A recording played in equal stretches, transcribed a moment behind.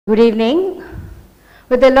Good evening.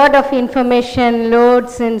 With a lot of information load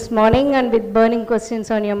since morning and with burning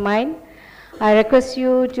questions on your mind, I request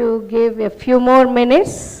you to give a few more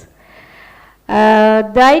minutes.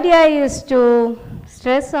 The idea is to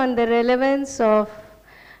stress on the relevance of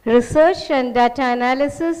research and data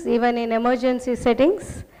analysis even in emergency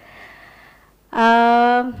settings.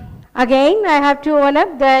 Again, I have to own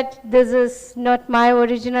up that this is not my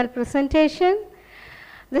original presentation.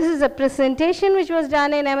 This is a presentation which was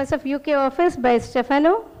done in MSF UK office by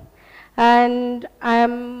Stefano, and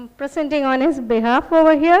I'm presenting on his behalf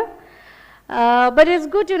over here. But it's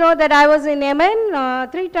good to know that I was in Yemen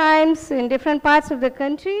 3 times in different parts of the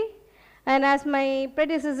country, and as my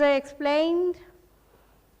predecessor explained,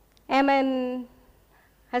 Yemen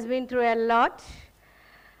has been through a lot.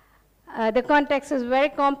 The context is very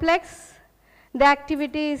complex. The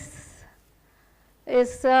activities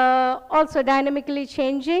is also dynamically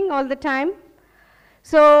changing all the time.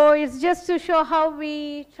 So it's just to show how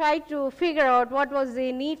we try to figure out what was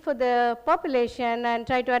the need for the population and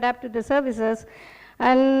try to adapt to the services.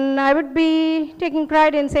 And I would be taking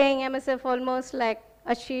pride in saying MSF almost like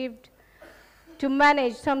achieved to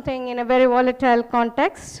manage something in a very volatile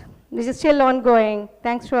context, which is still ongoing,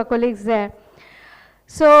 thanks to our colleagues there.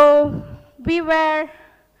 So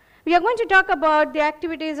we are going to talk about the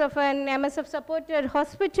activities of an MSF-supported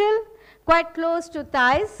hospital quite close to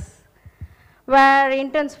Thais, where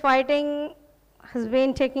intense fighting has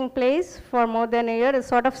been taking place for more than a year, a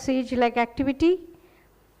sort of siege-like activity.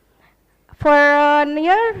 For a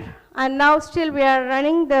year, and now still we are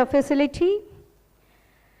running the facility.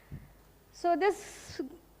 So this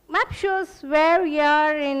map shows where we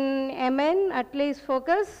are in Yemen, at least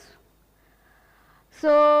focus.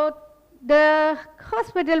 So the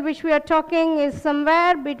hospital which we are talking is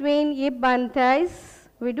somewhere between Ib and Thais.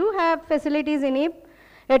 We do have facilities in Ib,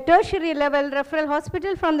 a tertiary level referral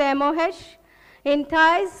hospital from the MOH. In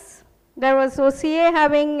Thais, there was OCA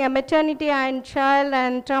having a maternity and child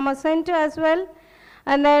and trauma center as well.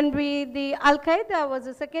 And then the Al-Qaeda was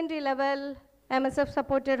a secondary level MSF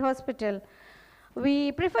supported hospital.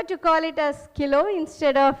 We prefer to call it as Kilo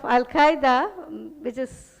instead of Al-Qaeda, which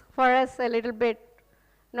is for us a little bit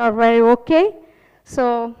not very okay.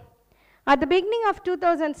 So at the beginning of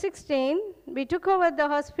 2016, we took over the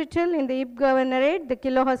hospital in the Ib Governorate, the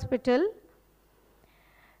Kilo Hospital.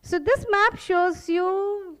 So this map shows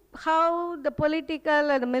you how the political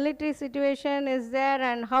or the military situation is there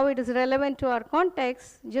and how it is relevant to our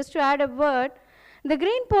context. Just to add a word, the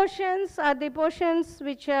green portions are the portions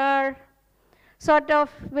which are sort of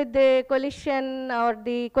with the coalition or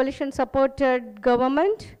the coalition supported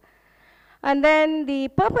government. And then the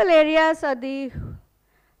purple areas are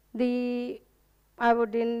I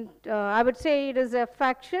would say it is a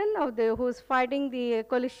faction of who's fighting the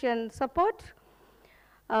coalition support.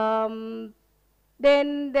 Then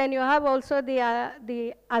you have also the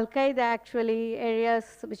Al-Qaeda actually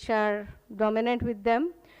areas which are dominant with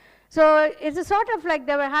them. So it's a sort of like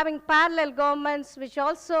they were having parallel governments which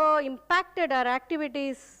also impacted our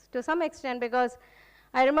activities to some extent, because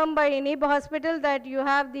I remember in Ib hospital that you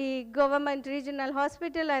have the government regional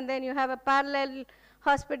hospital and then you have a parallel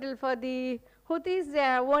hospital for the Houthis. They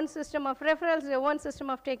have one system of referrals, they have one system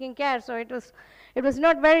of taking care. So it was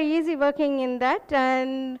not very easy working in that.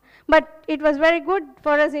 But it was very good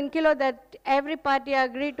for us in Kilo that every party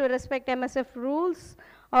agreed to respect MSF rules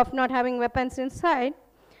of not having weapons inside.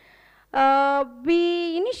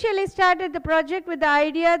 We initially started the project with the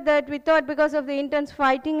idea that we thought because of the intense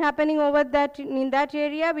fighting happening over in that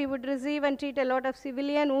area, we would receive and treat a lot of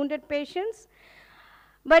civilian wounded patients.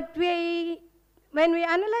 But when we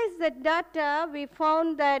analyzed the data, we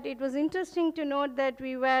found that it was interesting to note that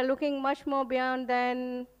we were looking much more beyond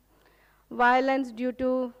than violence due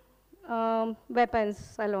to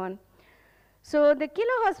weapons alone. So the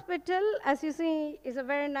Kilo Hospital, as you see, is a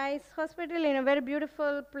very nice hospital in a very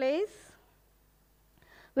beautiful place.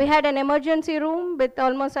 We had an emergency room with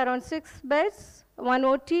almost around 6 beds, 1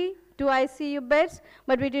 OT, 2 ICU beds,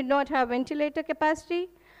 but we did not have ventilator capacity.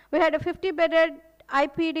 We had a 50-bedded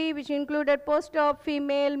IPD, which included post-op,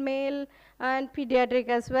 female, male, and pediatric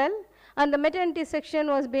as well. And the maternity section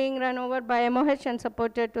was being run over by MOH and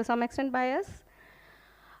supported to some extent by us.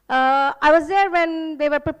 I was there when they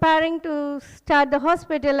were preparing to start the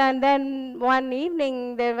hospital, and then one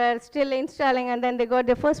evening they were still installing, and then they got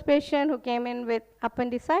the first patient who came in with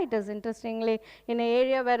appendicitis, interestingly, in an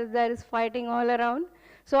area where there is fighting all around.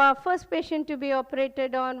 So our first patient to be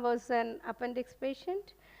operated on was an appendix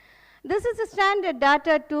patient. This is a standard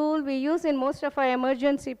data tool we use in most of our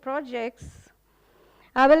emergency projects.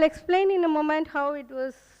 I will explain in a moment how it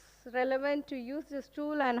was relevant to use this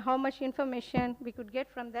tool and how much information we could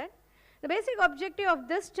get from that. The basic objective of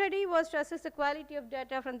this study was to assess the quality of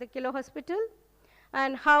data from the Kilo Hospital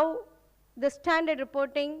and how the standard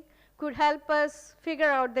reporting could help us figure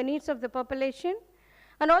out the needs of the population,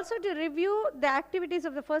 and also to review the activities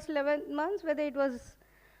of the first 11 months, whether it was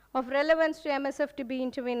of relevance to MSF to be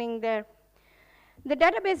intervening there. The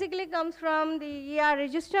data basically comes from the ER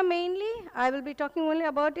register mainly. I will be talking only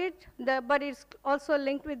about it, but it's also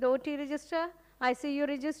linked with the OT register, ICU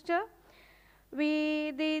register.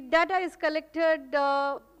 The data is collected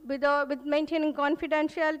with maintaining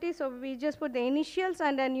confidentiality, so we just put the initials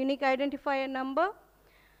and an unique identifier number.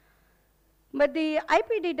 But the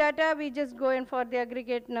IPD data, we just go in for the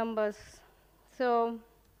aggregate numbers. So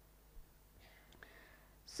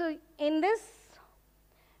in this,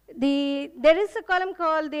 there is a column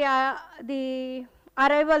called the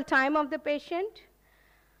arrival time of the patient,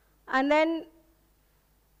 and then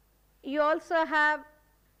you also have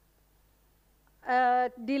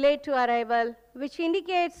delay to arrival, which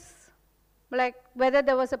indicates like whether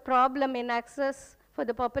there was a problem in access for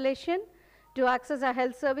the population to access our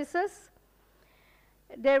health services.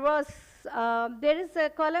 There is a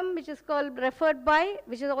column which is called referred by,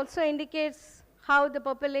 which also indicates how the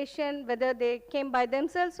population, whether they came by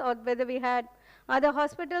themselves or whether we had other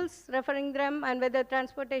hospitals referring them and whether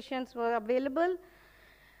transportations were available.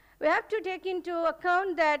 We have to take into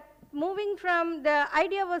account that moving from the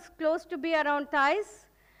idea was close to be around thighs.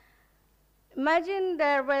 Imagine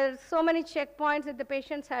there were so many checkpoints that the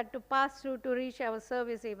patients had to pass through to reach our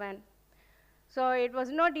service even. So it was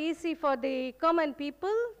not easy for the common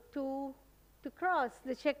people to cross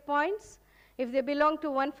the checkpoints if they belong to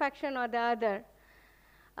one faction or the other.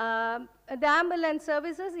 The ambulance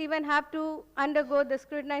services even have to undergo the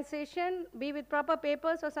scrutinization, be with proper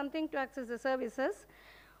papers or something to access the services,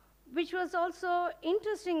 which was also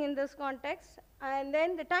interesting in this context. And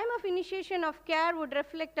then the time of initiation of care would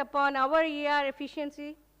reflect upon our ER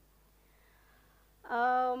efficiency.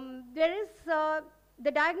 The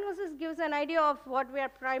diagnosis gives an idea of what we are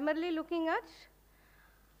primarily looking at.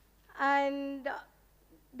 And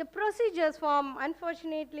the procedures form,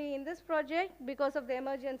 unfortunately, in this project, because of the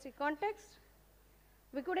emergency context,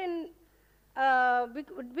 we couldn't,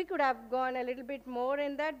 we could have gone a little bit more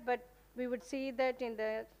in that, but we would see that in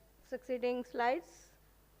the succeeding slides.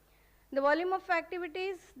 The volume of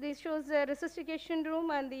activities, this shows the resuscitation room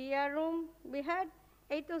and the ER room. We had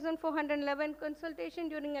 8,411 consultations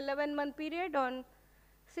during an 11-month period on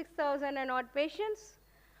 6,000 and odd patients,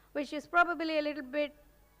 which is probably a little bit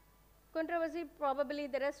controversy. Probably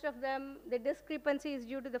the rest of them, the discrepancy is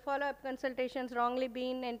due to the follow-up consultations wrongly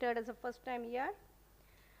being entered as a first-time ER.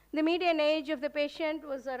 The median age of the patient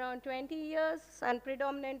was around 20 years and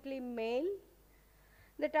predominantly male.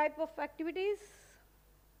 The type of activities,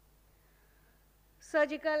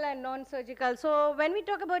 surgical and non-surgical. So when we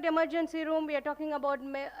talk about emergency room, we are talking about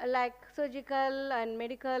like surgical and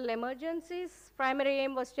medical emergencies. Primary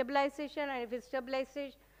aim was stabilization, and if it's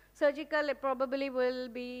stabilization, surgical, it probably will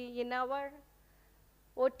be in our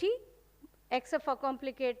OT, except for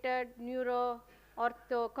complicated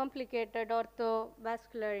complicated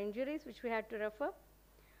orthovascular injuries, which we had to refer.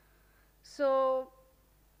 So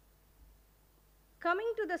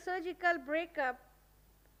coming to the surgical breakup,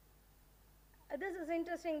 this is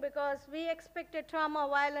interesting because we expected trauma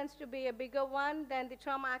violence to be a bigger one than the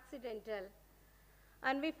trauma accidental.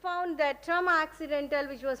 And we found that trauma accidental,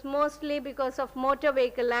 which was mostly because of motor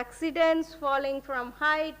vehicle accidents, falling from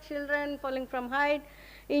height, children falling from height,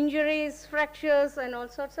 injuries, fractures, and all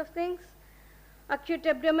sorts of things. Acute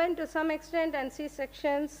abdomen to some extent, and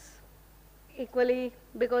C-sections equally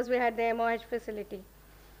because we had the MOH facility.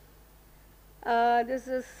 This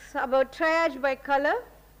is about triage by color.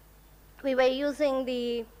 We were using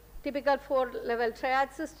the typical 4-level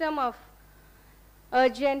triage system of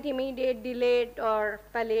urgent, immediate, delayed, or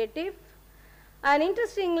palliative. And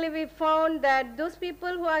interestingly, we found that those people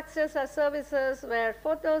who access our services were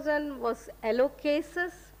 4,000 was yellow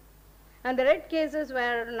cases, and the red cases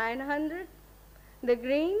were 900. The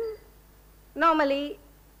green, normally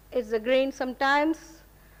it's the green sometimes,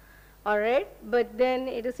 or red, but then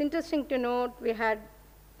it is interesting to note we had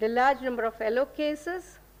the large number of yellow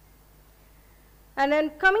cases. And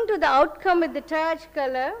then coming to the outcome with the triage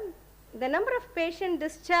color, the number of patients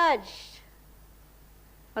discharged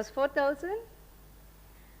was 4,000.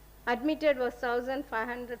 Admitted was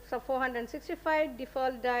 1,500, so 465,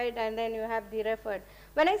 default died, and then you have the referred.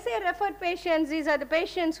 When I say referred patients, these are the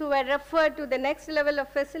patients who were referred to the next level of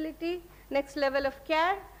facility, next level of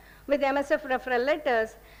care with MSF referral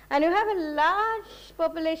letters. And you have a large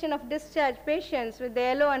population of discharged patients with the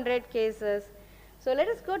yellow and red cases. So let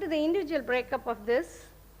us go to the individual breakup of this.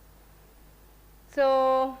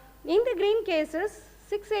 So in the green cases,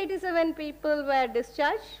 687 people were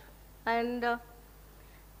discharged and around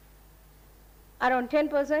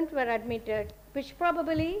 10% were admitted, which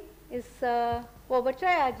probably is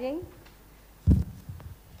over-triaging.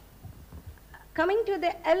 Coming to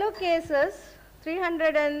the yellow cases,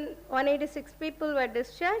 186 people were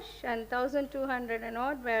discharged and 1,200 and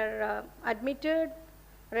odd were admitted,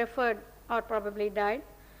 referred, or probably died,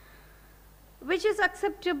 which is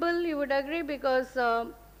acceptable, you would agree, because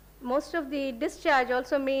most of the discharge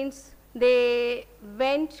also means they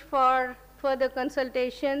went for further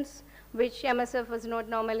consultations, which MSF was not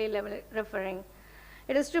normally referring.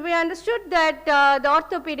 It is to be understood that the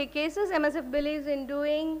orthopedic cases, MSF believes in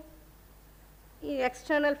doing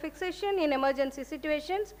external fixation in emergency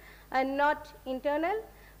situations and not internal,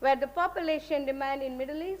 where the population demand in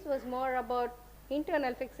Middle East was more about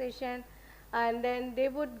internal fixation, and then they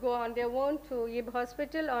would go on their own to Yib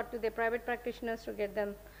hospital or to their private practitioners to get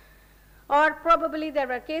them. Or probably there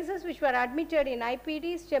were cases which were admitted in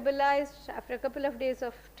IPD, stabilized after a couple of days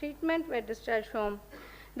of treatment, were discharged home.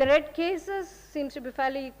 The red cases seems to be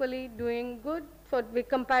fairly equally doing good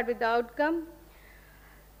compared with the outcome.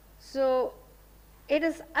 So it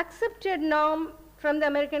is accepted norm from the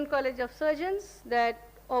American College of Surgeons that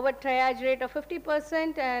over triage rate of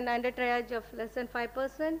 50% and under triage of less than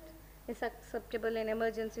 5% is acceptable in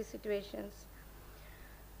emergency situations.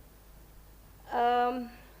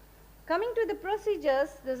 Coming to the procedures,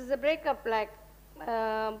 this is a breakup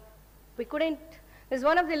we couldn't, this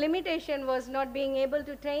one of the limitation was not being able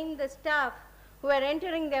to train the staff who are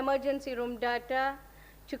entering the emergency room data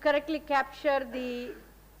to correctly capture the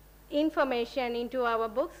information into our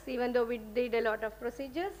books, even though we did a lot of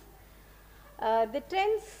procedures. The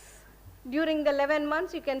trends during the 11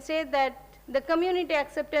 months, you can say that the community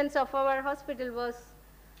acceptance of our hospital was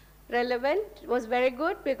relevant, was very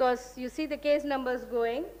good, because you see the case numbers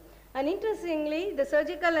going. And interestingly, the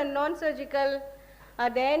surgical and non-surgical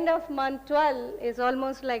at the end of month 12 is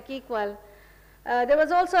almost like equal. There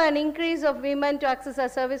was also an increase of women to access our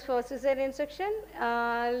service for cesarean section.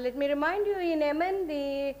 Let me remind you, in Yemen,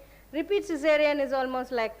 the repeat cesarean is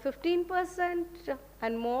almost like 15%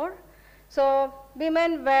 and more. So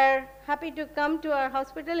women were happy to come to our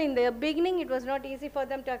hospital. In the beginning, it was not easy for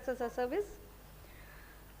them to access our service.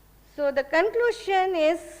 So the conclusion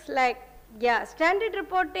is like, yeah, standard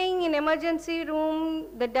reporting in emergency room,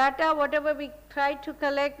 the data, whatever we try to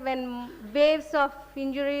collect when waves of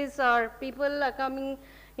injuries or people are coming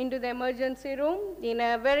into the emergency room in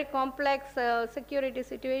a very complex security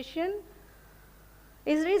situation,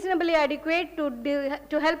 is reasonably adequate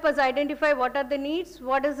to help us identify what are the needs,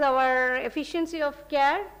 what is our efficiency of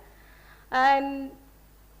care, and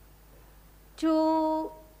to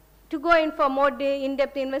go in for more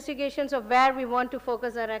in-depth investigations of where we want to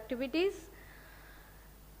focus our activities.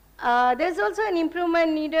 There's also an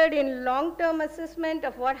improvement needed in long-term assessment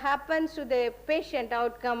of what happens to the patient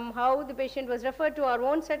outcome, how the patient was referred to our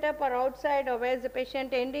own setup or outside, or where is the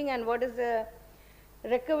patient ending, and what is the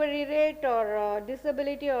recovery rate or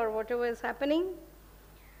disability or whatever is happening.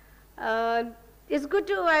 It's good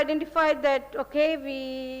to identify that, okay,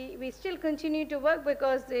 we still continue to work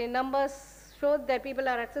because the numbers show that people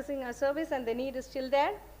are accessing our service and the need is still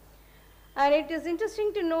there. And it is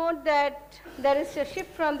interesting to note that there is a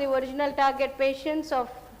shift from the original target patients of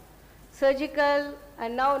surgical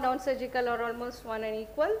and now non-surgical are almost one and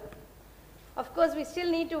equal. Of course, we still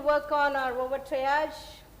need to work on our over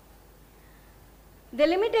triage. The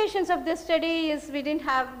limitations of this study is we didn't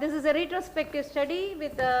have, this is a retrospective study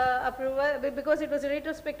with the approval, because it was a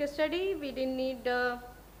retrospective study, we didn't need the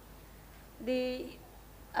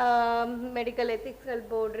medical ethical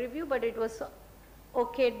board review, but it was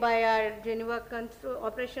okayed by our Geneva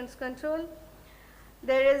operations control.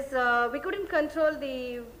 There is, we couldn't control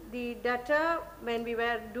the data when we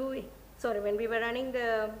were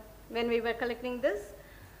when we were collecting this.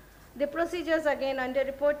 The procedures again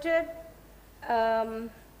underreported.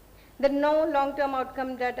 The no long-term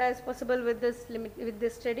outcome data is possible with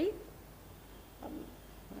this study.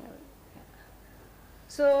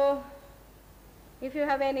 So, if you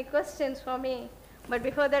have any questions for me, but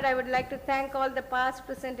before that, I would like to thank all the past,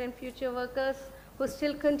 present, and future workers who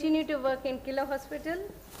still continue to work in Kilo Hospital.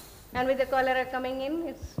 And with the cholera coming in,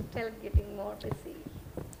 it's still getting more busy.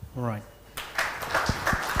 All right.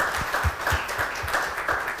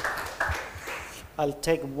 I'll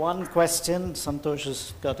take one question. Santosh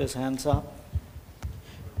has got his hands up.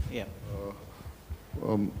 Yeah.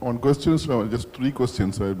 On questions, just 3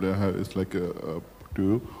 questions I have. It's like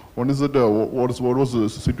 2. One is that what was the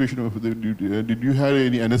situation of did you have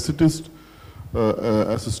any anesthetist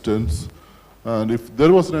assistance? And if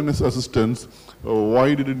there was an assistance,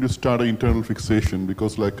 why didn't you start an internal fixation?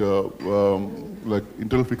 Because like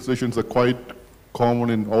internal fixations are quite common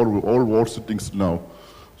in all ward sittings now.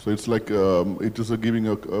 So it's like it is giving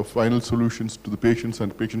a final solutions to the patients,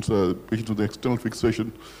 and patients with the external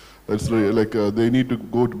fixation. It's like they need to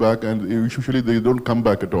go back, and usually they don't come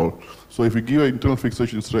back at all. So if you give an internal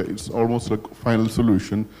fixation, it's almost like a final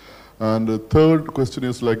solution. And the third question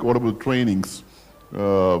is like, what about trainings?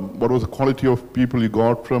 What was the quality of people you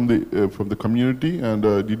got from the community, and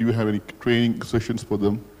did you have any training sessions for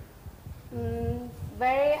them?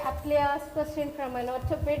 Very aptly asked question from an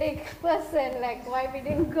orthopedic person, like why we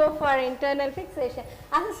didn't go for internal fixation.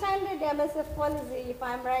 As a standard MSF policy, if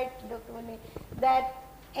I'm right, Dr. Muni, that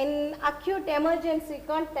in acute emergency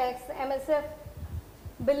context, MSF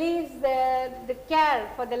believes the care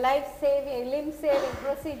for the life-saving, limb-saving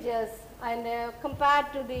procedures, and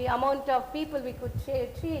compared to the amount of people we could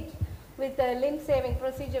treat with a limb-saving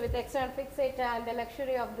procedure with external fixator and the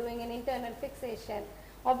luxury of doing an internal fixation.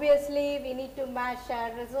 Obviously, we need to match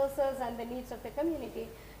our resources and the needs of the community.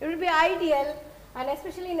 It would be ideal, and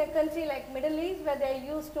especially in a country like Middle East where they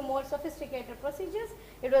are used to more sophisticated procedures,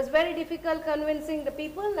 it was very difficult convincing the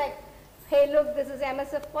people like, hey look, this is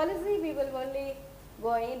MSF policy, we will only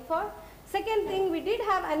go in for. Second thing, we did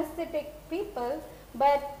have anesthetic people,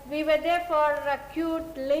 but we were there for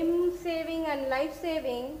acute limb saving and life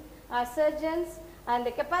saving surgeons, and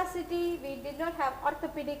the capacity, we did not have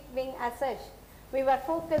orthopedic wing as such. We were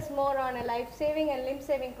focused more on a life-saving and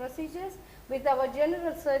limb-saving procedures with our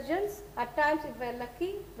general surgeons, at times if we're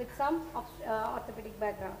lucky, with some orthopedic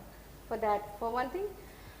background for that, for one thing.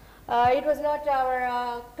 It was not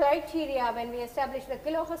our criteria when we established the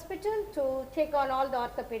Kilo Hospital to take on all the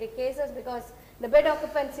orthopedic cases, because the bed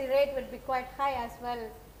occupancy rate would be quite high as well.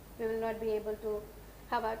 We will not be able to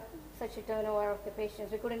have such a turnover of the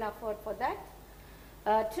patients. We couldn't afford for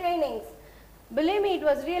that. Trainings. Believe me, it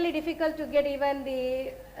was really difficult to get even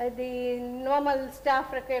the normal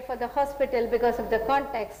staff required for the hospital because of the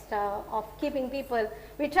context of keeping people.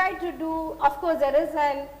 We tried to do, of course there is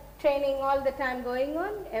a training all the time going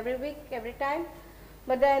on, every week, every time,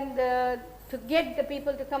 but then to get the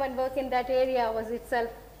people to come and work in that area was itself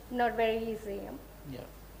not very easy. Yeah.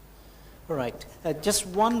 All right. Just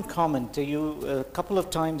one comment. A couple of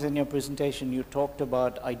times in your presentation you talked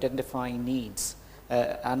about identifying needs.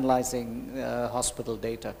 Analyzing hospital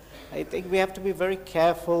data. I think we have to be very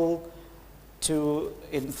careful to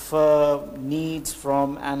infer needs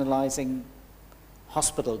from analyzing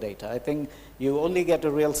hospital data. I think you only get a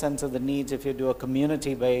real sense of the needs if you do a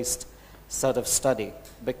community-based sort of study,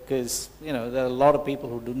 because there are a lot of people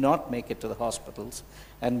who do not make it to the hospitals,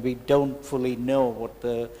 and we don't fully know what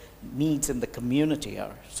the needs in the community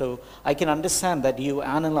are. So I can understand that you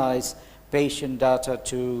analyze patient data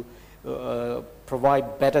to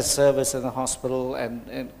provide better service in the hospital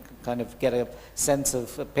and kind of get a sense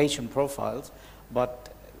of patient profiles,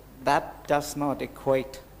 but that does not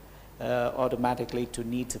equate automatically to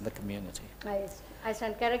needs in the community. I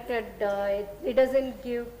stand corrected. It doesn't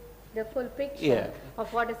give the full picture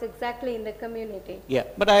of what is exactly in the community. Yeah,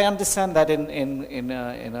 but I understand that in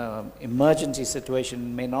an emergency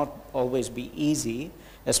situation may not always be easy,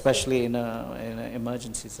 especially in an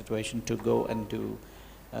emergency situation, to go and do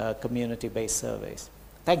community-based surveys.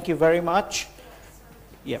 Thank you very much.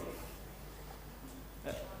 Yeah.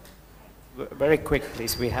 Very quick,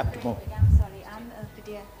 please. We have to move. I'm sorry.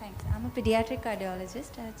 Thanks. I'm a pediatric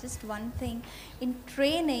cardiologist. Just one thing. In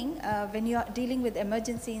training, when you are dealing with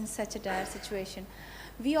emergency in such a dire situation,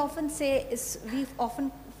 we often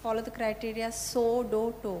follow the criteria so,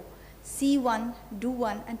 do, to. See one, do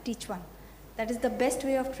one, and teach one. That is the best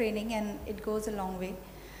way of training, and it goes a long way.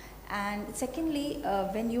 And secondly,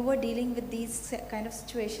 when you were dealing with these kind of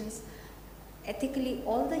situations, ethically,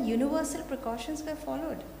 all the universal precautions were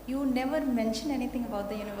followed. You never mention anything about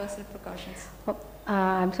the universal precautions.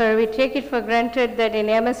 I'm sorry, we take it for granted that in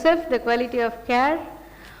MSF, the quality of care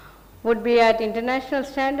would be at international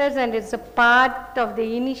standards, and it's a part of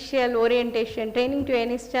the initial orientation training to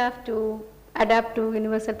any staff to adapt to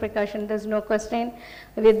universal precaution. There's no question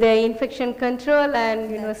with the infection control and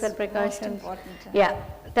universal precautions. Most important. Yeah.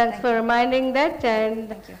 Thanks for reminding that. And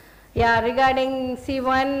thank you. Yeah, regarding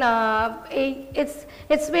C1,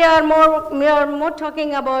 we are more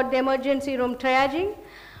talking about the emergency room triaging.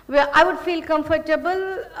 I would feel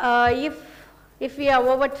comfortable if we are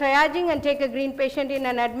over triaging and take a green patient in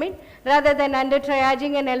and admit, rather than under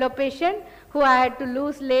triaging an yellow patient who I had to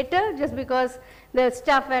lose later just because the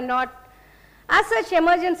staff were not. As such,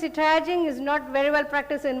 emergency triaging is not very well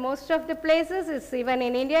practiced in most of the places. It's even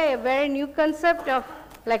in India a very new concept of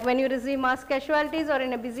like when you receive mass casualties or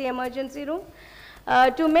in a busy emergency room,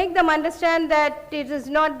 to make them understand that it is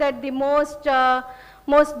not that the most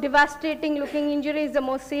devastating looking injury is the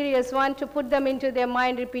most serious one, to put them into their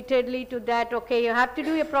mind repeatedly to that, okay, you have to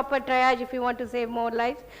do a proper triage if you want to save more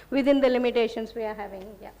lives within the limitations we are having.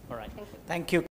 Yeah. All right. Thank you. Thank you.